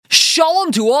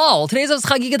Shalom to all! Today's daf is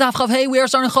Chagiga daf Chav Hey. We are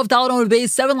starting Chav Daled on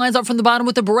base 7 lines up from the bottom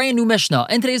with a brand new Mishnah.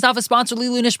 And today's daf is sponsored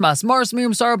Lilu Nishmas, Mars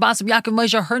Miriam Sarah Basab Yaakov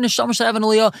Moshe, her Neshama should have an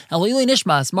Aliyah, and Lilu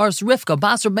Nishmas, Mars Rivka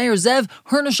Basar Meir Zev,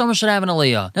 her Neshama should have an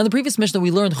Aliyah. Now in the previous Mishnah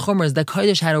we learned Chumras that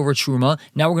Kodesh had over Truma.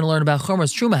 Now we're going to learn about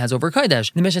Chumras Truma has over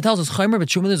Kodesh. The Mishnah tells us Chumer but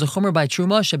Truma, there's a Chumer by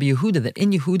Truma Shebi Yehuda, that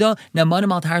in Yehuda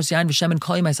Namanim al Tahar Siyan V'Shemen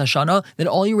Kolim Hashana, that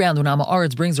all year round when Amma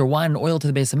Aretz brings their wine and oil to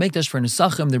the base of Mikdash for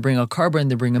Nesachim, they bring a carbon,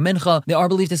 they bring a mincha, they are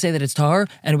believed to say that it's tahar.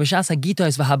 And B'shas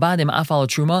Hagitos v'Habadim afal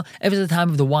Truma, if it's the time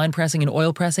of the wine pressing and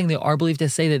oil pressing, they are believed to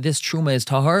say that this Truma is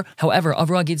tahar. However,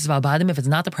 Avra Hagitos v'Habadim, if it's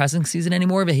not the pressing season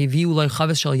anymore, v'Heviu lo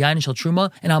chavis shel yain shel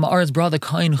Truma, and Amma Aretz brought the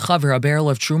kain chaver, a barrel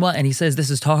of Truma, and he says this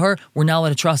is tahar, we're not allowed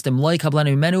to trust him. Like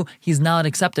Hablanu Menu, he's not allowed to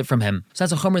accept it from him. So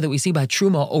that's a chomer that we see by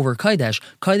Truma over Kodesh.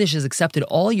 Kodesh is accepted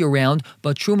all year round,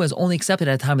 but Truma is only accepted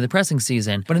at the time of the pressing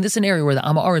season. But in this scenario where the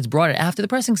Amma Aretz brought it after the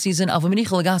pressing season, this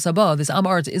Amma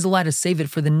Aretz is allowed to save it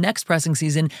for the next pressing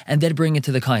season and then bring it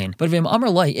to the kain. But if the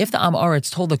Amma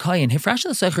Aretz told the kain, Hifrash the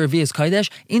Secher Revius Kodesh,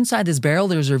 inside this barrel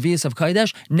there's a Revius of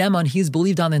Kodesh, Neman, he's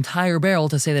believed on the entire barrel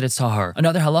to say that it's tahar.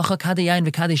 Another halacha, Kadayain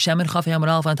v'Kadei Shemen Chafei Amar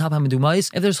Alf on top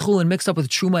Hamadumais, if there's chulin mixed up with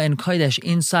Truma and Kodesh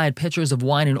inside pitchers of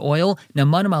wine and oil,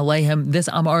 Nemanim Aleihim, this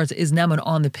Amma Aretz is Neman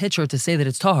on the pitcher to say that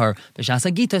it's tahar.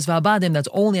 B'shas Hagitos v'Habadim, that's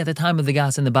only at the time of the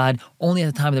gas and the bad, only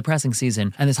at the time of the pressing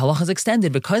season. And this halacha is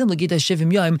extended, V'Kadim L'Gita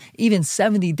Shivim Yom, even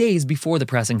 70 days before the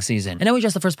pressing season. And now we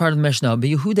just the first part of the Mishnah,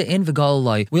 Yehuda in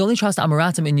V'Galilai. We only trust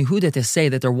Amaratim in Yehuda to say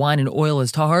that their wine and oil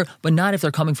is tahar, but not if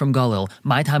they're coming from Galil.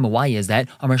 My time of why is that?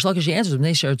 Amar Shlakish answers,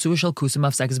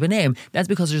 that's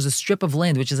because there's a strip of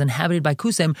land which is inhabited by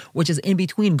Kusim, which is in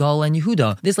between Galil and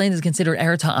Yehuda. This land is considered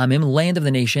Eretz Ha'amim, land of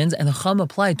the nations, and the Chum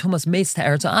applied Tumas Mace to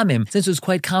Eretz Ha'amim. Since it was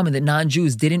quite common that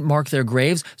non-Jews didn't mark their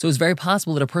graves, so it's very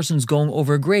possible that a person's going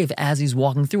over a grave as he's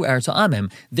walking through Eretz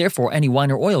Ha'amim. Therefore, any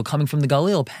wine or oil coming from the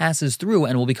Galil passes through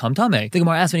and will become tameh. The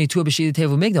Gemara asks when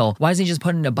why doesn't he just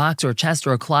put it in a box or a chest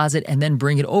or a closet and then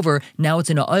bring it over? Now it's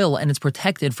in an oil and it's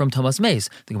protected from Tumas Mace.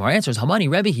 The Gemara answers, Hamani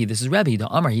Rebbe, this is Rebbe. The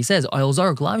Amar, he says, oil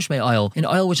zar glavshmei oil. An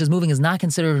oil which is moving is not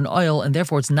considered an oil, and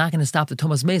therefore it's not going to stop the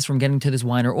Tumas Mace from getting to this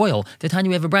wine or oil. The time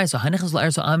we have a brayso,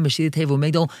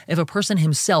 if a person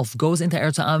himself goes into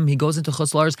Eretz Ha'am, he goes into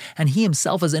Chutz La'aretz, and he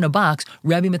himself is in a box,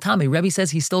 Rebbe Matame. Rebbe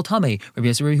says he's still tamei. Rebbe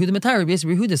Yehuda Matar. Rebbe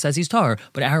Yehuda says he's tar.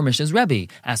 But our Mishnah is Rebbe.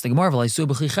 Ask the Gemara,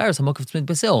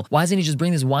 why doesn't he just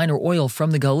bring this wine or oil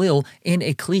from the Galil in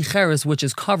a kli cheres which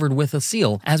is covered with a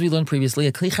seal? As we learned previously,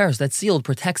 a kli cheres that's sealed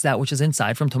protects that which is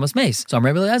inside from Tumas Mace. So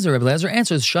Rebbe Eliezer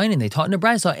answers, Shining, they taught in a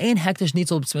brayso, ein hektish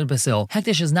nitzol b'tzmid basil.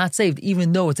 Hektish is not saved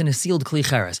even though it's in a sealed kli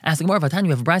cheres. Ask the Gemara, Vatan,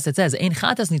 you have a brayso that says, ein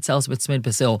chatas nitzelos b'tzmid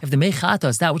basil. If the mei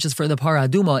chatas, that which is for the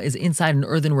paraduma, is inside an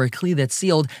earthenware kli that's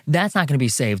sealed, that's not going to be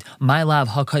saved. My lav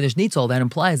ha kodesh nitzol, that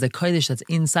implies that kodesh that's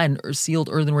inside an sealed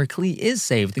earthenware kli is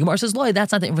saved. The Gemara says, Loi,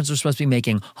 that's not the inference we're supposed to be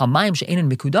making. Hamayim she'enin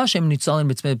mikudashim nitzolin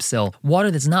b'tzmid basil.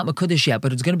 Water that's not makudash yet,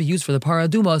 but it's going to be used for the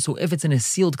paraduma, so if it's in a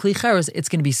sealed kli cheres, it's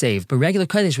going to be saved. But regular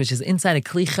kodesh, which is inside a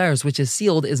kli cheres, which is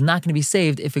sealed, is not going to be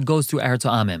saved if it goes through Eretz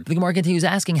Ha'amim. The Gemara continues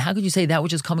asking, how could you say that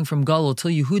which is coming from Galil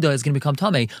till Yehuda is going to become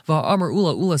tamei? V'ha'amar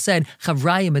Ula said,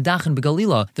 Chavraya medachin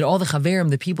begalila, that all the chaverim,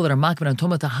 the people that are makbid on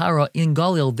Toma Tahara in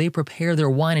Galil, they prepare their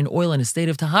wine and oil in a state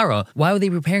of Tahara. Why would they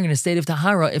be preparing in a state of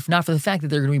Tahara if not for the fact that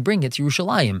they're going to be bringing it to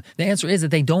Yerushalayim? The answer is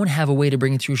that they don't have a way to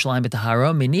bring it to Yerushalayim but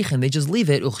Tahara. Menichin, they just leave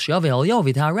it.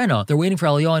 They're waiting for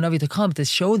Eliyahu and Navi to come to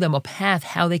show them a path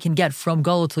how they can get from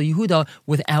Galil to Yehuda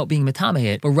without being metameh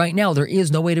it. But right now there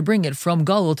is no way to bring it from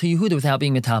Galil to Yehuda without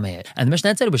being metameh it. And the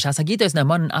Mishnah said,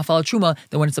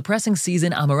 that when it's the pressing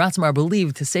season, Amaratzim are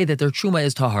believed to say that their truma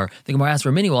is tahar. The Gemara asks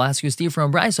for mini. We'll ask you, Steve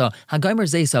from Brisa. Hagaimer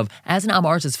Zesav, as an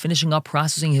Amaretz is finishing up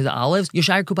processing his olives,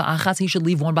 Yeshayir Kupa Achatz, he should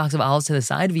leave one box of olives to the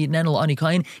side. V'yitnenel ani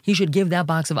kain, he should give that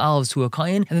box of olives to a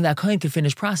kain, and then that kain could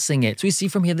finish processing it. So we see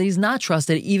from here that he's not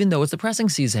trusted, even though it's the pressing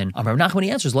season. Amar Nachman,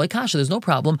 he answers, Loi kasha, there's no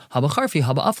problem. Haba charfi,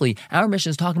 haba afli. Our mission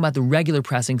is talking about the regular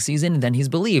pressing season, and then he's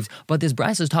believed. But this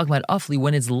Brisa is talking about afli,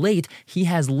 when it's late, he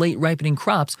has late ripening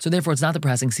crops, so therefore it's not the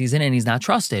pressing season, and he's not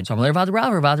trusted. So Rav asked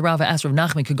Rav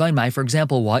Nachman, Kagain, for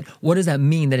example, what does that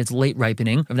mean that it's late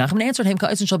ripening? Rav Nachman answered him,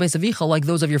 like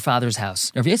those of your father's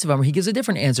house. Rav Yosef, he gives a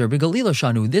different answer. Begalila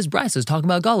shanu, this Brisa is talking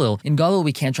about Galil. In Galil,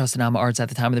 we can't trust an Amaretz at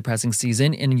the time of the pressing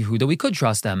season. In Yehuda, we could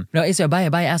trust them. Now,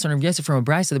 Abai asked Rav Yosef from a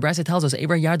Brisa. The Brisa tells us,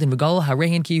 Eber Yarden v'Galil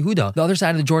harehin ki Yehuda. The other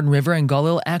side of the Jordan River in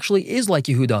Galil actually is like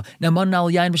Yehuda. Now, man al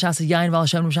yain b'shasa yain v'al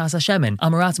b'shasa shemen.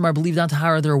 Amaratzim are believed on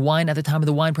Tahara, their wine at the time of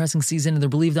the wine pressing season, and they're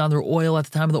believed on their oil at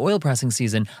the time of the oil pressing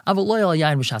season. Avol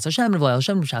yain b'shasa shemen v'al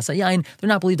b'shasa yain. They're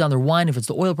not believed on their wine if it's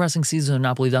the oil pressing season. They're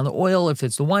not believed on the oil if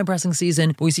it's the wine pressing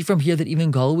season. But we see from here that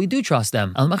even Galil, we do trust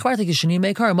them. Al machvartik shani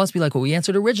meikar. It must be like what we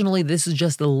answered originally. This is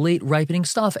just the late ripening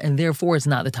stuff, and therefore it's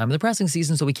not the time of the pressing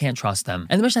season, so we can't trust them.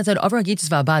 And the Mishnah said,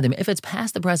 if it's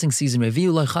past the pressing season, and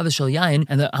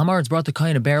the Amaretz brought the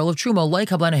Kohen a barrel of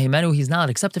Truma, he's not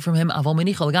accepted from him. The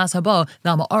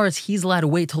Amaretz, he's allowed to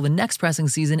wait till the next pressing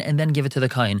season and then give it to the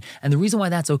Kohen. And the reason why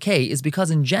that's okay is because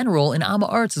in general, an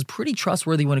Amaretz is pretty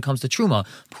trustworthy when it comes to Truma.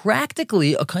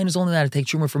 Practically, a Kohen is only allowed to take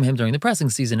Truma from him during the pressing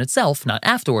season itself, not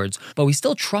afterwards. But we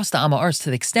still trust the Amaretz to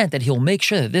the extent that he'll make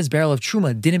sure that this barrel of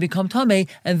Truma didn't become Tameh,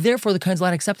 and therefore the Kohen's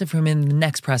allowed to accept it from him in the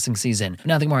next pressing season.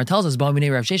 Now the Gemara tells us,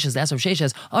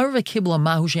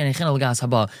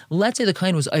 let's say the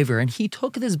Kohen was over and he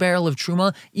took this barrel of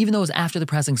Truma even though it was after the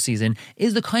pressing season.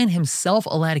 Is the Kohen himself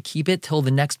allowed to keep it till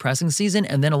the next pressing season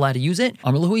and then allowed to use it?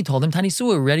 Amar Lahu, he told him, Tanisu,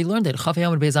 we already learned it. We have a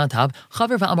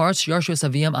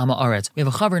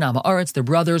Chaver and Amaretz, they're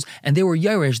brothers, and they were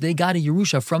Yeresh, they got a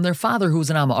Yerusha from their father who was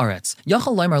an Amaretz. The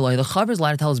Chaver is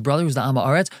allowed to tell his brother who's the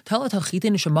Amaretz,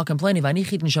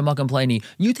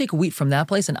 you take wheat from that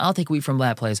place and I'll take wheat from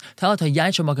that place.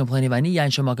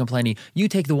 You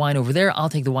take the wine over there, I'll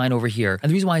take the wine over here. And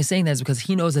the reason why he's saying that is because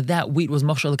he knows that wheat was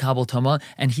Machshir L'Kabel Tama,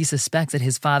 and he suspects that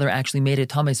his father actually made it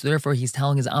Tameh, so therefore he's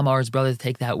telling his Amaretz brother to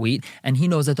take that wheat, and he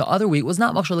knows that the other wheat was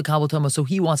not Machshir L'Kabel Tama, so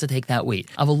he wants to take that wheat.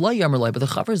 But the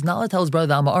Chaver is not allowed to tell his brother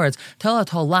the Amaretz,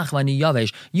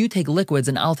 you take liquids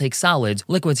and I'll take solids.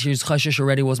 Liquids, here's Chashish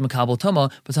already was Makabel Tama,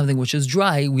 but something which is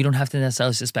dry, we don't have to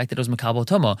necessarily suspect that it was Makabel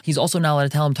Tama. He's also not allowed to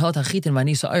tell him,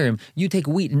 you take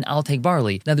wheat and I'll take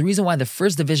barley. Now the reason why the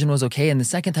first division was okay and the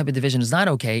second type of division is not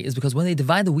okay is because when they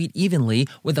divide the wheat evenly,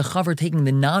 with the Chaver taking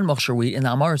the non-Machshir wheat and the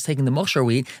Amaretz taking the Machshir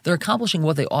wheat, they're accomplishing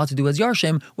what they ought to do as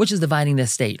Yarshim, which is dividing the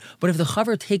estate. But if the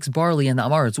Chaver takes barley and the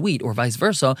Amaretz wheat, or vice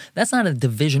versa, that's not a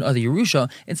division of the Yerusha,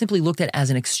 it's simply looked at as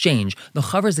an exchange. The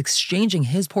Chaver is exchanging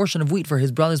his portion of wheat for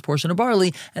his brother's portion of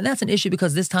barley, and that's an issue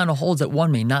because this Tana holds that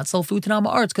one may not sell food to an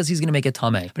Amaretz because he's going to make it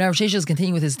Tameh. But now Rav Sheshes is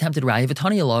continuing with his attempted Raya.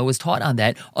 V'Tanya law was taught on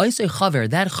that. I say Chaver,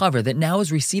 that Chaver that now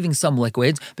is receiving some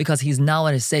liquids because he's not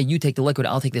allowed to say, you take the liquid,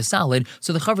 I'll take the solid.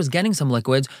 So the Chaver is getting some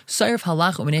liquids.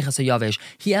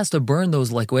 He has to burn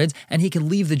those liquids and he can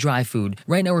leave the dry food.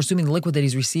 Right now we're assuming the liquid that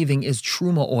he's receiving is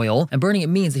Truma oil, and burning it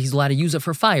means that he's allowed to use it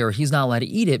for fire. He's not allowed to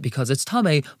eat it because it's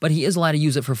Tameh, but he is allowed to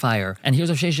use it for fire. And here's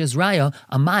Rav Sheshes' Raya,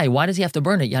 Amai, why does he have to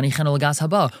burn it?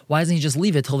 Why doesn't he just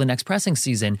leave it till the next pressing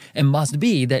season? It must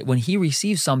be that when he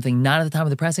receives something not at the time of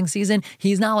the pressing season,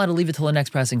 he's not allowed to leave it till the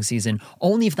next pressing season.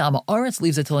 Only if the Amaretz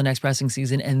leaves it till the next pressing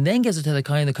season and then gives it to the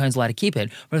Kohen's allowed to keep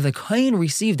it. But if the Kohen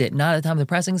received it not at the time of the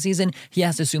pressing season, he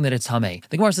has to assume that it's Tameh.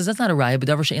 The Gemara says that's not a Raya, but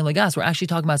Davar She'en Lagas. We're actually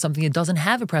talking about something that doesn't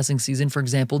have a pressing season, for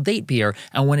example, date beer.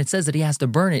 And when it says that he has to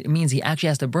burn it, it means he actually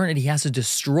has to burn it, he has to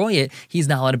destroy it, he's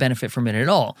not allowed to benefit from it at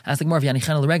all. Ask the Gemara,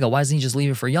 why doesn't he just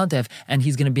leave it for Yontif and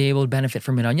he's going to be able to benefit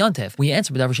from it on Yontif? We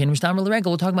answer, but Davar She'en Mishtamar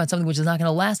L'Regel, we're talking about something which is not going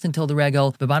to last until the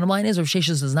Regel. The bottom line is, Rav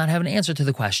Sheshes does not have an answer to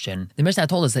the question. The Mishnah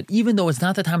told us that even though it's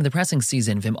not the time of the pressing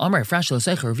season, if the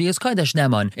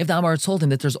Amar told him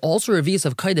that there's also a revius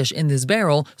of Kodesh in this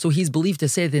barrel, so he's believed to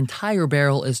say that the entire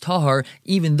barrel is Tahar,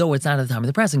 even though it's not at the time of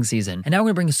the pressing season. And now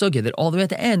we're going to bring a sugya that all the way at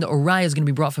the end, a Raya is going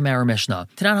to be brought from our Mishnah.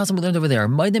 Tanan Hasan, we learned over there,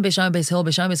 Maiden Beisham Beis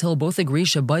Hill both agree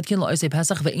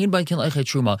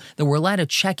that we're allowed to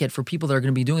check it for people that are going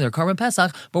to be doing their Karban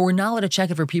Pesach, but we're not allowed to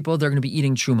check it for people that are going to be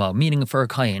eating Truma, meaning for a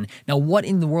Kayin. Now, what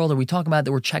in the world are we talking about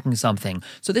that we're checking something?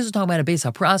 So this is talking about a Beis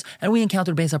HaPras, and we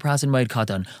encountered Beis HaPras in Moed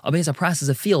Katan. A Beis HaPras is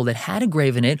a field that had a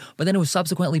grave in it, but then it was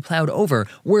subsequently plowed over.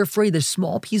 We're afraid that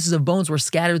small pieces of bones were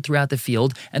scattered throughout the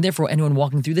field, and therefore anyone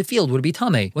walking through the field would be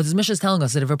Tameh. What this Mishnah is telling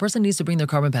us that if a person needs to bring their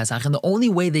Karban Pesach, and the only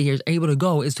way they are able to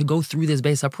go is to go through this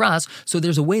Beis HaPras, so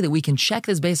there's a way that we can check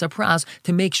this Beis HaPras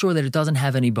to make sure that it doesn't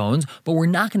have any bones, but we're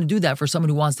not going to do that for someone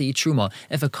who wants to eat Truma.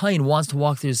 If a Kain wants to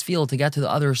walk through his field to get to the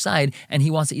other side, and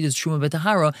he wants to eat his Truma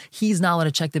B'Tahara, he's not allowed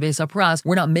to check the Beis HaPras.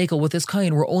 We're not makel with this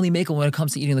Kain, we're only makel when it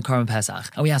comes to eating the Karban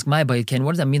Pesach. And we ask, my Bayitkin,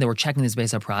 what does that mean that we're checking this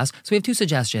Beis HaPras? So we have two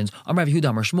suggestions. Amar Yehuda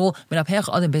Amar Shmuel,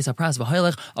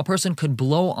 a person could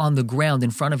blow on the ground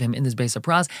in front of him in this Beis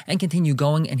HaPras and continue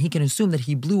going, and he can assume that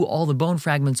he blew all the bone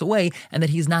fragments away, and that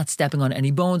he's not stepping on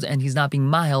any bones, and he's not being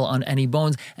mahel on any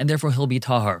bones, and therefore he'll be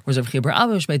tahar. Whereas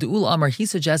Amar, he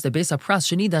suggests that Beis HaPras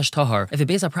shenidash tahar. If a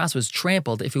Beis HaPras was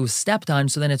trampled, if it was stepped on,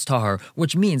 so then it's tahar.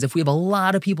 Which means if we have a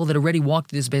lot of people that already walked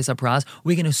through this Beis HaPras,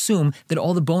 we can assume that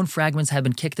all the bone fragments have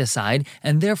been kicked aside,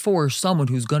 and therefore someone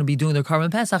who's going to be doing their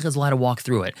Karban Pesach is allowed to walk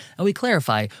through it. And we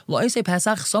clarify, Lo'isei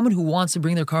Pesach, someone who wants to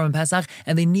bring their Karban Pesach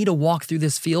and they need to walk through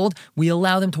this field, we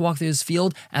allow them to walk through this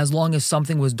field as long as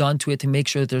something was done to it to make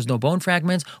sure that there's no bone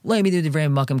fragments.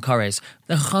 The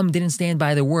Chacham didn't stand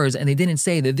by their words, and they didn't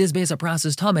say that this Beis HaPras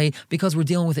is Tameh because we're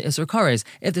dealing with the Isser Kares.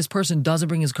 If this person doesn't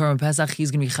bring his Karban Pesach,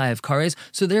 he's going to be Chayav Kares.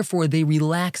 So therefore, they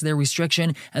relaxed their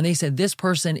restriction, and they said this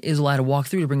person is allowed to walk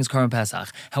through to bring his Karban Pesach.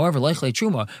 However, Leichle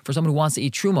Truma, for someone who wants to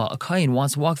eat Truma, a Kain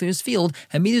wants to walk through his field,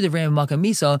 Hamidu Devram Makkah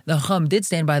Misa, the Chacham did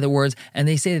stand by the words, and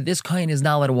they say that this Kain is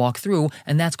not allowed to walk through,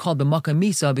 and that's called the Makkah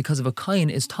Misa because of a Kain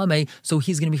is Tameh, so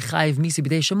he's going to be Chayiv Misi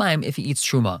B'dei Shemaim if he eats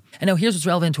Truma. And now here's what's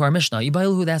relevant to our Mishnah.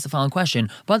 Yibailu asked the following question: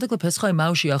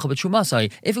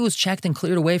 if it was checked and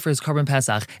cleared away for his Karban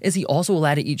Pesach, is he also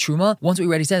allowed to eat Truma? Once we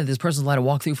already said that this person is allowed to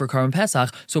walk through for Karban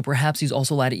Pesach, so perhaps he's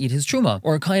also allowed to eat his Truma.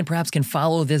 Or a Kain perhaps can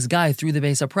follow this guy through the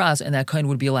Beis HaPras, and that Kain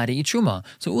would be allowed to eat Truma.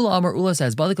 So Ula Amar Ula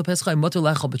says,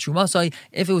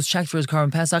 if it was checked for his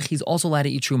Karban Pesach, he's also allowed to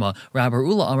eat Truma. Rabbi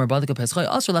Ula Amar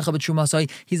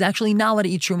he's actually not allowed to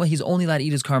eat Truma, he's only allowed to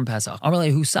eat his Karban Pesach. Amar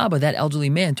Husaba, that elderly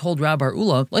man, told Rabbi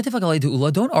Ula,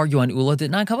 don't argue on Ula,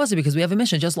 did not kavasa, because we have a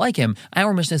Mishnah just like him.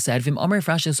 Our Mishnah said, if the Amar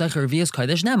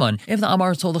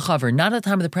told the Chaver, not at the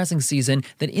time of the pressing season,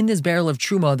 that in this barrel of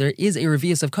Truma there is a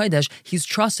Revius of Kodesh, he's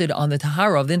trusted on the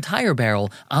Tahara of the entire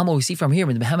barrel. We see from here,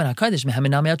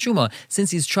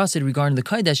 since he's trusted regarding the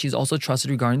Kodesh, he's also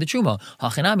trusted regarding the Truma.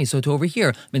 So to over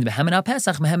here,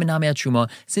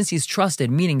 since he's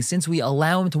trusted, meaning since we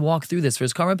allow him to walk through this for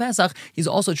his Karban Pesach, he's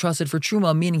also trusted for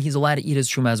Truma, meaning he's allowed to eat his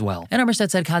Truma as well. And our Mishnah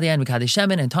said, Kadiyan v'Kadish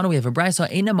Shemen, and Tana we have a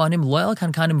Brisa, Einamanim loyal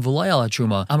kankanim v'loyal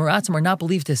Truma. Amaratzim are not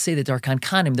believed to say that their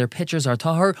kankanim, their pitchers are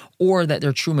tahar, or that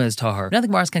their Truma is tahar. Now the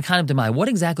Gemara's kankanim demai. What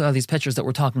exactly are these pitchers that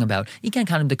we're talking about?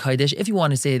 Kankanim de Kodesh. If you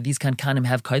want to say that these kankanim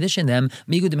have Kodesh in them,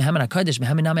 migu de mehemen HaKodesh,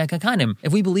 mehemen nami kankanim.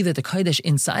 If we believe that the Kodesh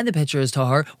inside the pitcher is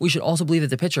tahar, we should also believe that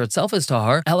the pitcher itself is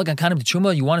tahar. Ela kankanim de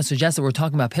Truma. You want to suggest that we're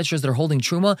talking about pitchers that are holding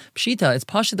Truma? Pshita, it's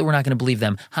pashta that we're not going to believe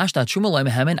them. Hashta Truma loy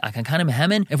mehemen, akankanim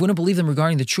mehemen. If we don't believe them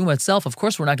regarding the Truma itself, of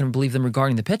course we're not going to believe them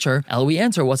regarding the pitcher. Ela, we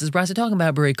answer, what's this brasa talking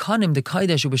about? Berekanim de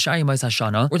Kodesh ubeshari mais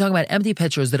hashana. We're talking about empty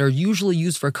pitchers that are usually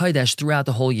used for Kodesh throughout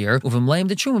the whole year. Uvimleim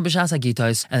de Truma b'shas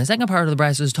hagitos. And the second part of the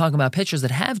brasa is talking about pitchers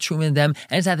that have Truma in them,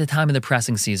 and it's at the time of the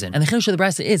pressing season. And the chiddush of the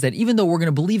brasa is that even though we're going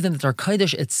to believe them that our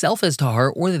Kodesh itself is tahar,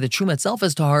 or that the Truma itself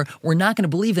is tahar, we're not going to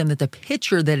believe them that the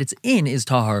pitcher that it's in is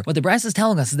tahar. What the brasa is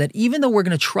telling us is that even though we're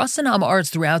going to trust in Am Arts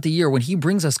throughout the year when he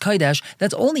brings us Kodesh,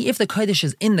 that's only if the Kodesh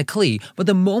is in the Kli. But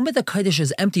the moment the Kodesh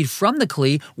is emptied from the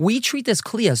Kli, we treat this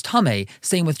Kli as Tameh.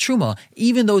 Same with Truma.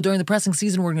 Even though during the pressing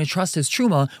season we're going to trust his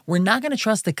Truma, we're not going to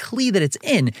trust the Kli that it's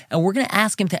in, and we're going to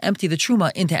ask him to empty the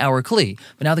Truma into our Kli.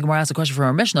 But now the Gemara asks a question for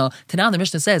our Mishnah. Tanan, the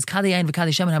Mishnah says, Kadayayin v'Kadei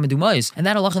Shemen hamedumayis, and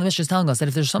that halacha in the Mishnah is telling us that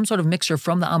if there's some sort of mixture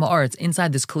from the Am Arts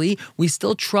inside this Kli, we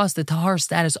still trust the tahar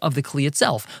status of the Kli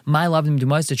itself. My love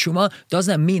dumayis to Truma,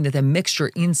 doesn't that mean that the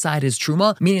mixture inside is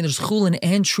Truma, meaning there's chulin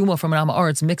and Truma from an Am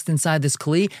Arts mixed inside this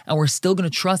Kli, and we're still going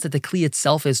to trust that the Kli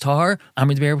itself is tahar?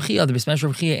 Amr de Reb Chia, the Bismash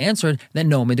Reb Chia answered that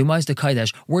no, medumayis to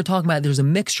Kodesh. We're talking about there's a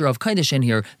mixture of Kodesh in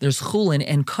here. There's chulin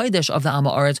and Kodesh of the Am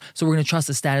Arts, so we're going to trust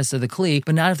the status of the Kli,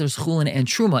 but not if there's chulin and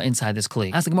Truma inside this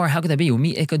Kli. Ask the Gemara, how could that be?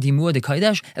 Umi eka dimua de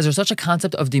Kodesh? Is there such a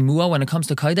concept of dimua when it comes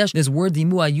to Kodesh? This word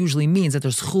dimua usually means that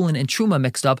there's chulin and Truma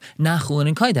mixed up, not chulin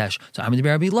and Kodesh. So Amr de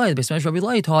Rabbi Lai, the Bismash Rabbi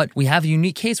Lai taught we have a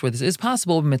unique case where this is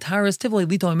possible. Metaris tivlei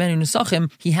lito imenu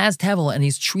nusachim. He has tevel and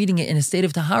he's treating it in a state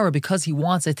of tahara because he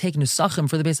wants to take nusachim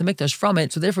for the Beis HaMikdash from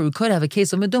it. So therefore, we could have a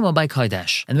case of meduma by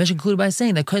Kodesh. And the Mishnah concluded by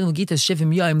saying that Kodesh Gita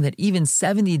Shivim Yom, that even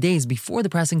 70 days before the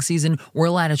pressing season, we're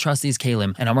allowed to trust these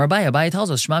kalim. And Amar Abaya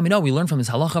tells us, Shema Mino, we learn from this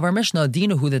halacha of our Mishnah,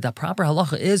 Dinahu, that the proper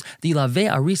halacha is the lave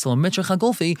arisal mitrach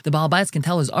hagolfi. The Baal Bayis can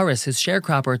tell his aris, his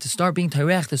sharecropper, to start being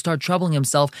teirech, to start troubling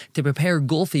himself to prepare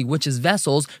golfi, which is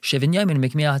vessels, Shivin Yom and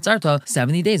Mikmiya Hatzarta,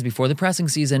 70 days before the pressing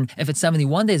season. If it's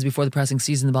 71 days before the pressing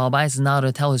season, the Baal Bayis is not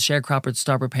allowed to tell his sharecropper to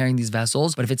start preparing these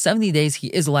vessels. But if it's 70 days, he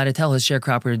is allowed to tell his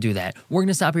sharecropper to do that. We're going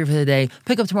to stop here for the day.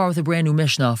 Pick up tomorrow with a brand new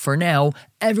Mishnah. For now,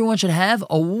 everyone should have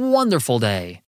a wonderful day.